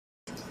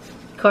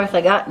course,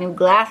 I got new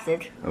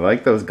glasses. I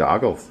like those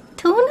goggles.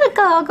 Tuna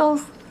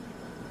goggles.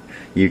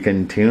 You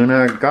can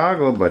tuna a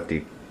goggle, but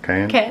you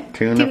can't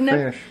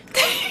tuna fish.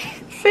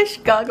 Fish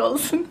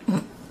goggles.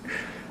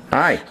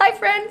 Hi. Hi,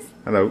 friends.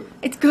 Hello.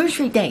 It's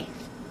grocery day.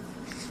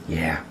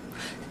 Yeah.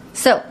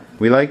 So.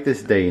 We like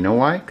this day. You know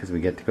why? Because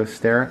we get to go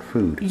stare at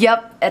food.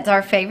 Yep. It's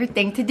our favorite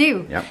thing to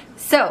do. Yep.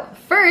 So,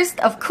 first,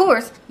 of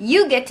course,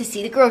 you get to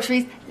see the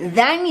groceries.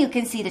 Then you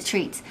can see the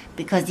treats.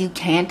 Because you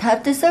can't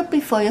have dessert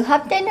before you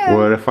have dinner.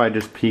 What if I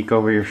just peek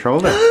over your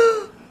shoulder?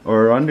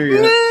 Or under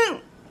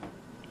you?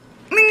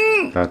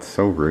 That's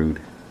so rude.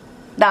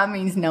 That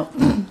means no.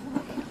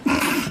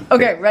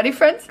 Okay, ready,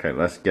 friends? Okay,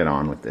 let's get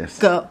on with this.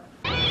 Go.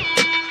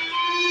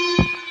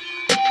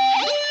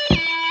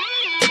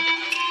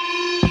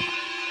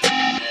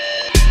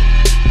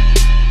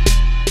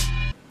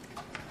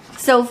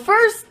 So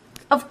first,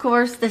 of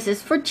course, this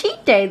is for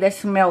cheat day,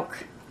 this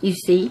milk, you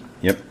see.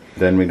 Yep.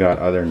 Then we got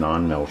other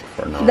non-milk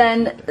for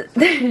non-cheat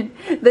day.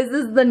 This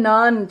is the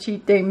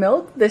non-cheat day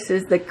milk. This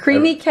is the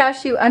creamy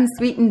cashew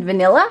unsweetened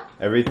vanilla.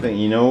 Everything,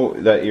 you know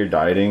that you're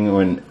dieting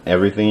when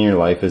everything in your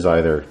life is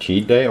either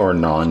cheat day or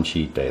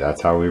non-cheat day.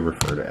 That's how we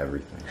refer to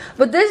everything.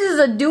 But this is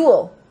a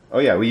dual. Oh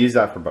yeah, we use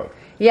that for both.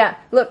 Yeah,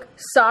 look,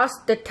 sauce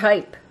the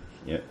type.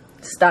 Yep.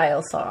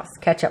 Style sauce,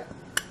 ketchup.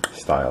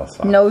 Style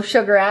sauce. No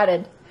sugar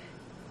added.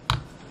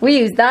 We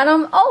use that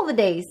on all the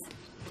days.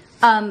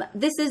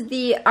 This is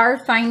the Our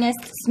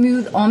Finest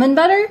Smooth Almond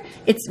Butter.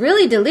 It's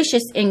really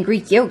delicious in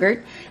Greek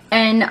yogurt.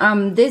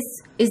 And this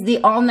is the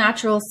all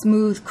natural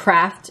smooth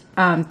Kraft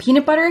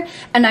peanut butter.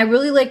 And I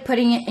really like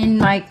putting it in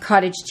my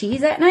cottage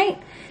cheese at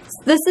night.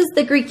 This is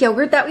the Greek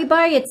yogurt that we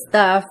buy. It's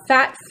the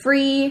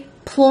fat-free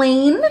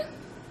plain.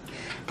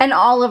 And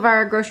all of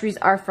our groceries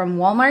are from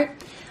Walmart.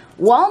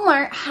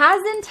 Walmart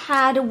hasn't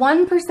had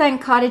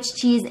 1% cottage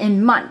cheese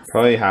in months.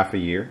 Probably half a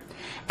year.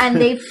 And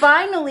they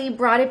finally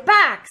brought it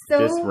back.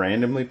 So just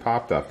randomly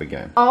popped up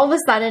again. All of a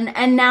sudden,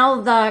 and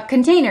now the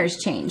containers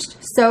changed.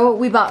 So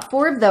we bought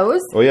 4 of those.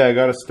 Oh yeah, I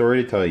got a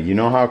story to tell you. You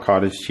know how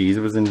cottage cheese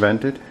was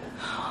invented?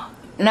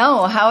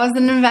 No, how was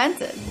it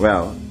invented?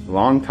 Well,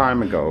 long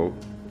time ago.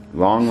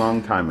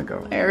 Long time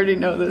ago. I already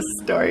know this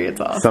story,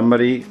 it's awesome.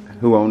 Somebody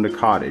who owned a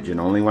cottage and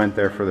only went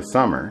there for the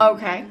summer.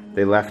 Okay.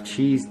 They left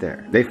cheese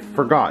there. They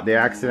forgot. They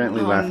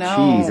accidentally left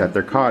cheese at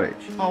their cottage.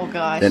 Oh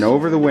gosh. Then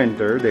over the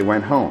winter, they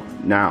went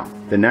home. Now,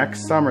 the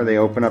next summer, they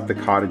open up the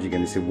cottage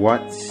again. They said,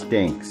 what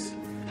stinks?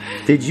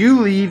 Did you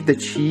leave the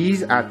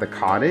cheese at the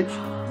cottage?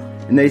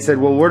 And they said,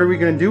 well, what are we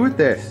going to do with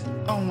this?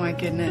 Oh my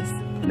goodness.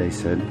 And they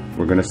said,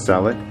 we're going to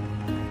sell it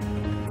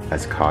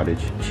as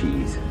cottage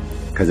cheese.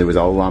 Because it was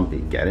all lumpy,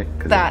 get it?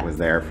 Because it was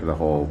there for the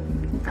whole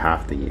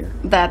half the year.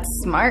 That's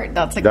smart.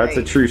 That's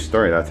a true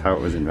story. That's how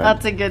it was invented.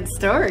 That's a good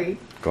story.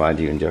 Glad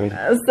you enjoyed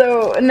it.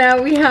 So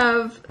now we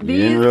have these.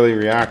 You didn't really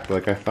react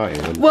like I thought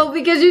you would. Well,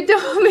 because you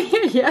told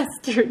me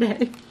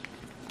yesterday.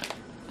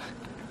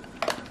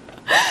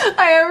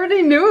 I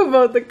already knew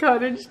about the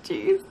cottage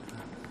cheese.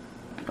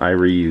 I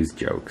reuse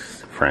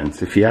jokes,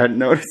 friends, if you hadn't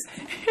noticed.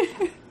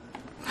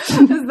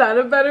 Is that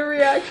a better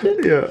reaction?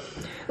 Yeah.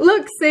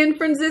 Look, San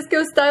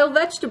Francisco style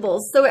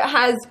vegetables. So it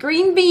has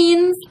green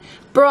beans,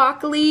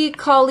 broccoli,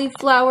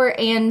 cauliflower,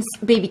 and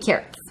baby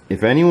carrots.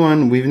 If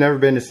anyone, we've never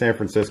been to San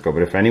Francisco,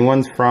 but if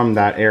anyone's from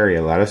that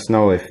area, let us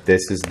know if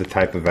this is the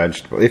type of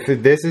vegetable, if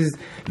this is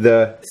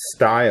the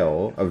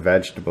style of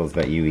vegetables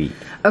that you eat.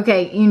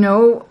 Okay, you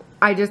know,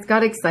 I just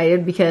got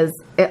excited because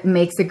it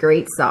makes a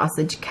great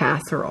sausage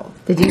casserole.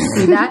 Did you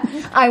see that?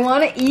 I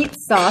want to eat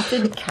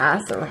sausage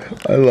casserole.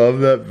 I love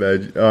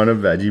that on a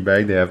veggie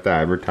bag, they have to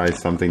advertise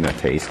something that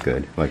tastes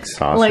good, like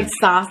sausage. Like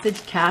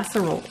sausage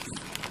casserole.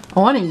 I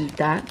want to eat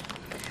that.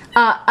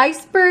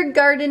 Iceberg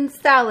garden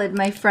salad,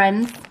 my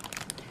friends.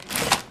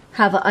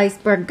 Have an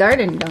iceberg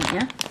garden, don't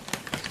you?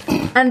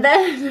 And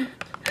then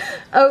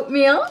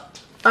oatmeal,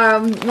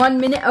 1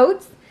 minute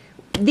oats.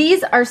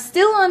 These are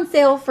still on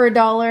sale for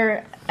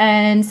 $1.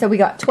 And so we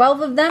got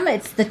 12 of them.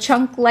 It's the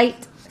Chunk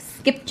Light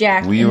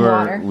Skipjack in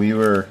water. We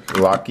were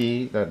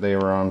lucky that they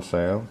were on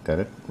sale. Get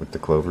it? With the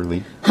clover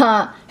leaf.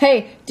 Huh.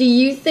 Hey, do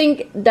you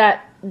think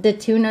that the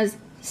tunas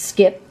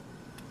skip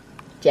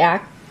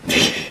jack?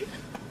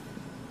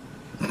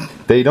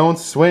 They don't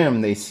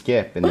swim, they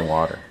skip in the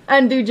water.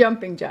 And do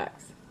jumping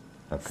jacks.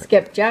 Okay.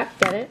 Skipjack,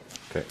 get it?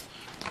 Okay.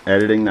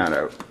 Editing that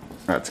out.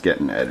 That's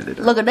getting edited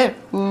out. Look at it.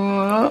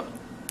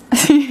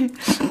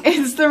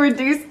 It's the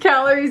reduced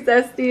calorie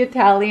zesty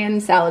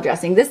Italian salad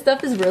dressing. This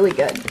stuff is really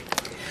good.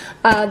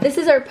 This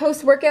is our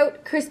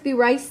post-workout crispy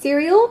rice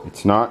cereal.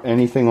 It's not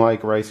anything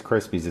like Rice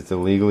Krispies. It's a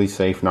legally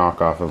safe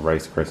knockoff of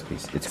Rice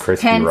Krispies. It's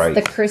crispy Hence rice.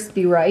 the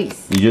crispy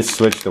rice. You just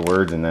switch the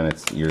words and then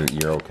it's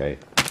you're okay.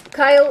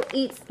 Kyle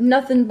eats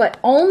nothing but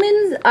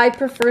almonds. I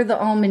prefer the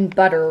almond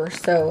butter,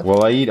 so.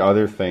 Well, I eat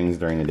other things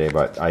during the day,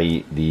 but I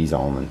eat these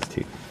almonds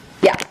too.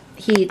 Yeah,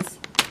 he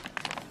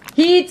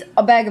eats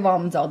a bag of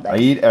almonds all day. I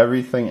eat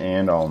everything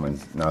and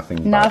almonds.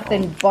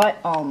 Nothing but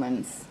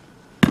almonds.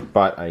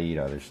 But I eat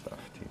other stuff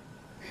too.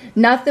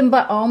 Nothing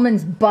but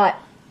almonds, but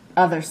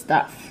other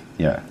stuff.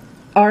 Yeah.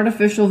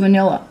 Artificial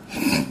vanilla.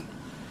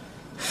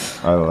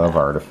 I love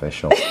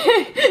artificial.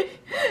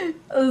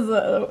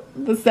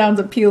 This sounds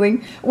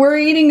appealing. We're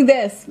eating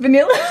this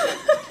vanilla.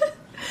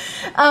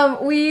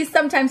 We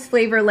sometimes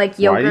flavor like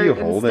yogurt. Why do you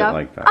hold and stuff. it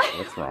like that?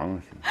 What's wrong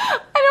with you? I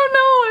don't know.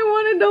 I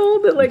wanted to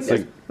hold it like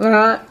this.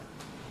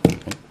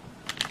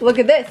 Look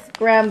at this,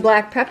 ground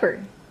black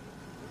pepper.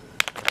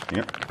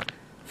 Yep.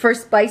 For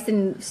spice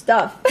and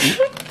stuff.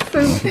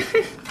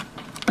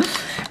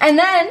 And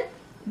then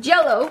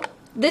Jell-O.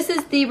 This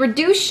is the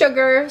reduced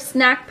sugar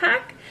snack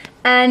pack,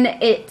 and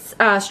it's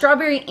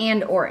strawberry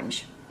and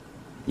orange.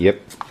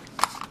 Yep.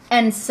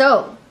 And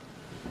so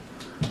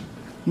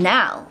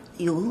now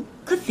you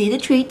could see the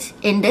treats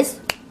in this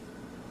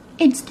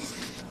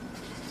instance.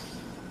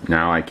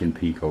 Now I can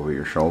peek over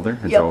your shoulder.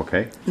 It's Yep.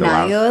 okay. It's Now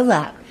allowed. you're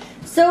allowed.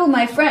 So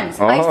my friends,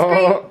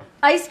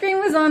 ice cream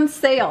was on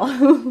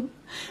sale.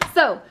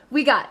 So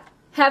we got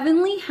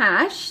Heavenly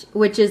Hash,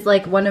 which is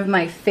like one of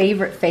my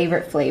favorite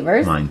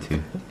flavors. Mine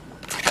too.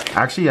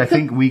 Actually, I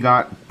think we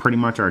got pretty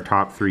much our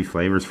top 3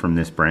 flavors from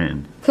this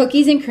brand.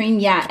 Cookies and cream,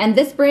 yeah. And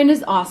this brand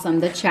is awesome.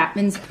 The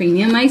Chapman's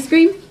Premium Ice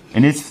Cream.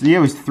 And it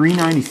was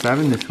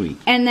 $3.97 this week.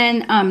 And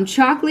then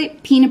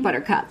chocolate peanut butter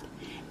cup.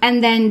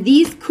 And then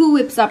these Cool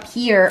Whips up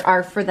here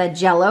are for the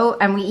Jell-O,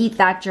 and we eat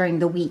that during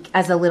the week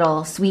as a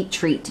little sweet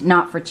treat,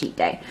 not for cheat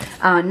day.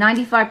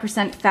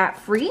 95%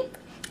 fat-free.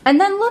 And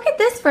then look at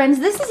this, friends.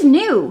 This is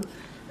new.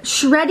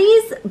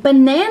 SHREDDIES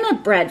banana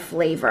bread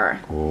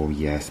flavor. Oh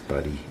yes,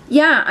 buddy.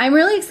 Yeah, I'm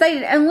really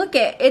excited. And look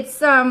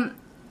it's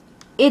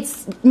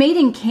made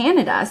in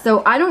Canada,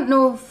 so I don't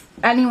know if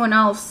anyone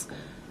else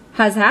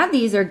has had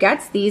these or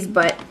gets these,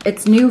 but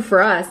it's new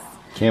for us.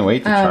 Can't wait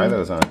to try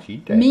those on a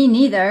cheat day. Me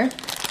neither.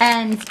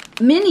 And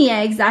mini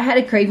eggs, I had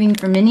a craving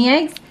for mini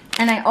eggs,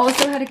 and I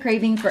also had a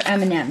craving for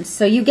M&Ms.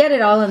 So you get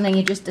it all, and then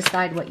you just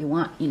decide what you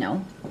want, you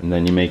know. And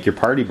then you make your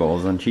party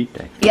bowls on cheat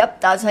day.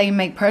 Yep, that's how you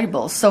make party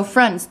bowls. So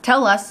friends,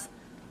 tell us,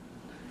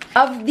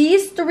 of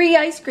these 3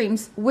 ice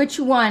creams, which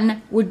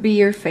one would be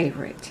your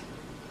favorite?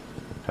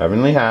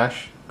 Heavenly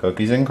Hash,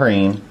 cookies and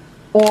cream,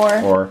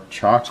 or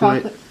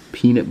chocolate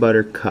peanut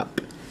butter cup.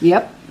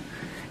 Yep.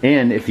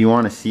 And if you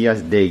want to see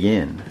us dig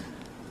in,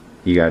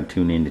 you got to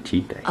tune in to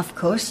cheat day. Of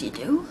course you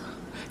do,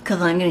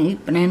 because I'm going to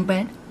eat banana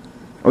bread.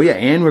 Oh yeah,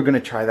 and we're going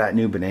to try that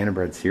new banana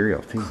bread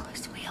cereal too. Of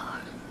course we are.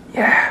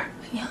 Yeah.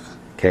 Yeah.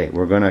 Okay,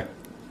 we're going to,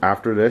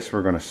 after this,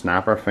 we're going to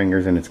snap our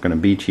fingers and it's going to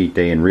be cheat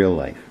day in real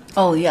life.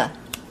 Oh yeah.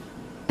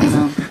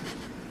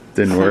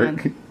 Didn't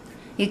work?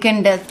 You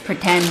can just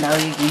pretend though.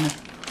 You can.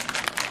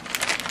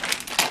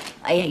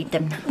 I hate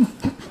them.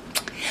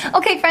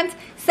 Okay, friends.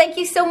 Thank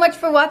you so much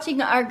for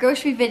watching our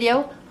grocery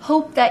video.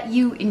 Hope that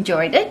you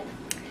enjoyed it.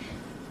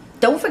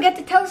 Don't forget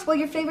to tell us what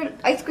your favorite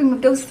ice cream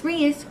of those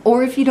 3 is.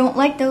 Or if you don't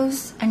like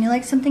those and you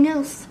like something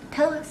else,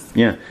 tell us.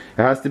 Yeah, it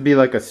has to be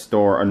like a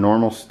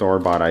normal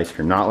store-bought ice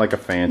cream, not like a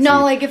fancy.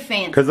 Not like a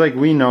fancy. Because like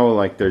we know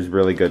like there's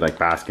really good like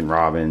Baskin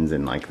Robbins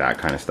and like that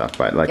kind of stuff,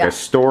 but like a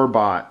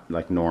store-bought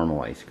like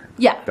normal ice cream.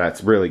 Yeah.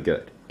 That's really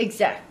good.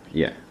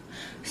 Exactly. Yeah.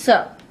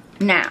 So,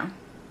 now,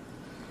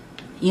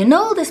 you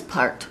know this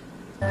part.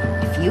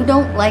 If you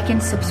don't like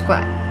and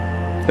subscribe.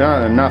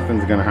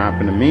 Nothing's gonna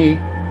happen to me.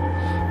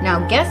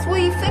 Now guess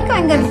what you think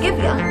I'm gonna give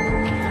you.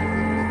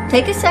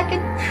 Take a second.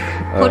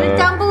 Put it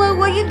down below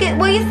what you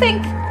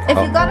think. If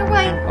you got it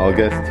right. I'll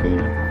guess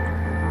tuna.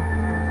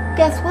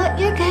 Guess what?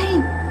 You're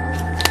game.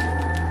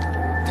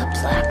 The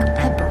black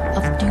pepper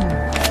of doom.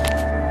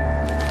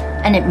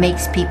 And it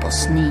makes people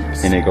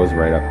sneeze. And it goes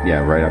right up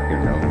your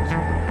nose.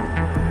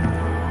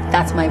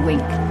 That's my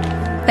wink.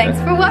 Thanks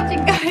for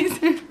watching,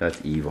 guys. That's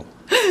evil.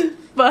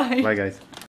 Bye. Bye guys.